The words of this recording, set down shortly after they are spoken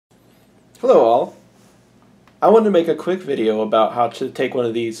Hello all. I wanted to make a quick video about how to take one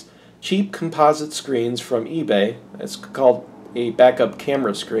of these cheap composite screens from eBay. It's called a backup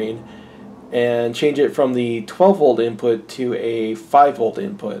camera screen, and change it from the 12 volt input to a 5 volt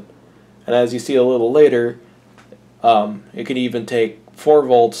input. And as you see a little later, it can even take 4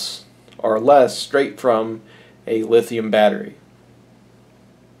 volts or less straight from a lithium battery.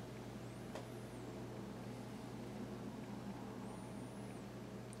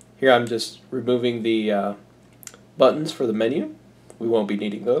 Here I'm just removing the buttons for the menu. We won't be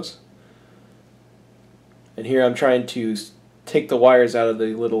needing those. And here I'm trying to take the wires out of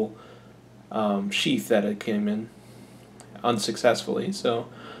the little sheath that it came in unsuccessfully, so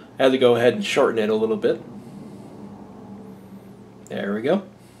I had to go ahead and shorten it a little bit. There we go.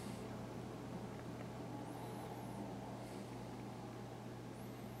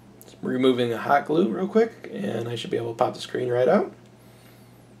 Just removing the hot glue real quick, and I should be able to pop the screen right out.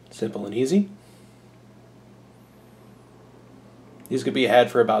 Simple and easy. These could be had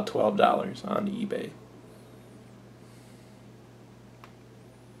for about $12 on eBay.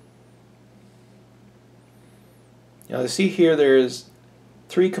 Now, you see here there's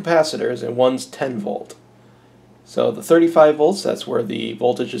 3 capacitors and one's 10 volt. So the 35 volts, that's where the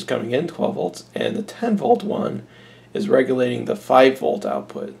voltage is coming in, 12 volts, and the 10 volt one is regulating the 5 volt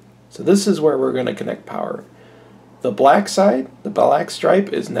output. So this is where we're going to connect power. The black side, the black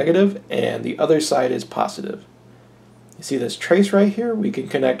stripe, is negative, and the other side is positive. You see this trace right here? We can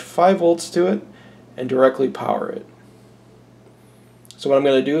connect 5 volts to it and directly power it. So what I'm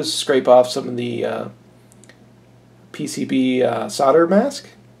going to do is scrape off some of the PCB solder mask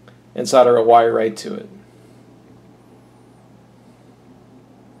and solder a wire right to it.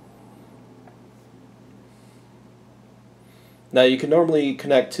 Now you can normally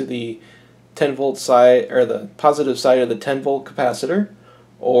connect to the 10 volt side, or the positive side of the 10 volt capacitor,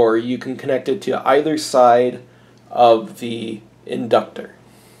 or you can connect it to either side of the inductor.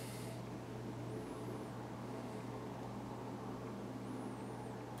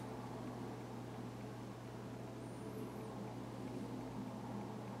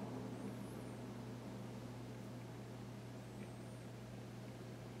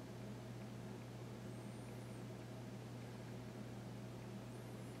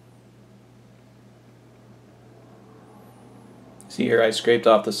 See here, I scraped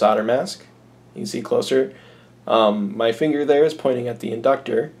off the solder mask. You can see closer. My finger there is pointing at the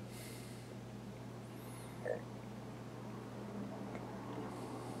inductor.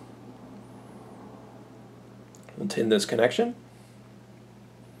 We'll tin this connection.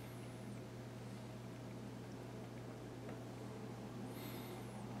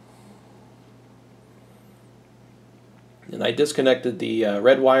 And I disconnected the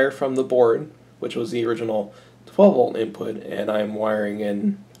red wire from the board, which was the original 12 volt input, and I'm wiring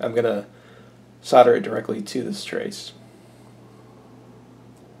in, I'm going to solder it directly to this trace.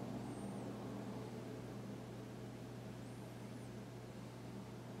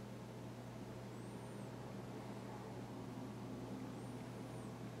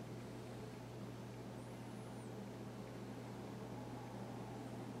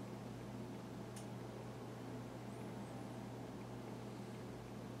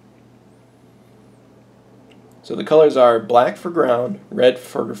 So the colors are black for ground, red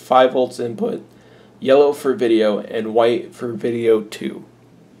for 5 volts input, yellow for video, and white for video 2.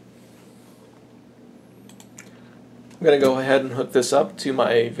 I'm going to go ahead and hook this up to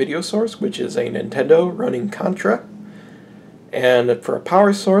my video source, which is a Nintendo running Contra. And for a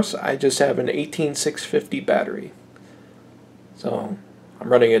power source, I just have an 18650 battery. So I'm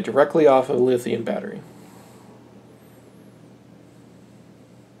running it directly off of a lithium battery.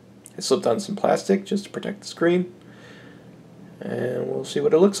 I slipped on some plastic just to protect the screen, and we'll see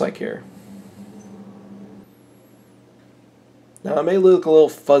what it looks like here. Now it may look a little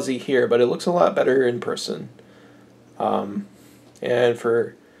fuzzy here, but it looks a lot better in person. And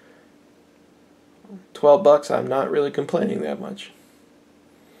for $12, I'm not really complaining that much.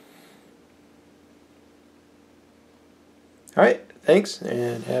 Alright, thanks,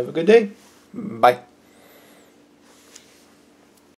 and have a good day. Bye.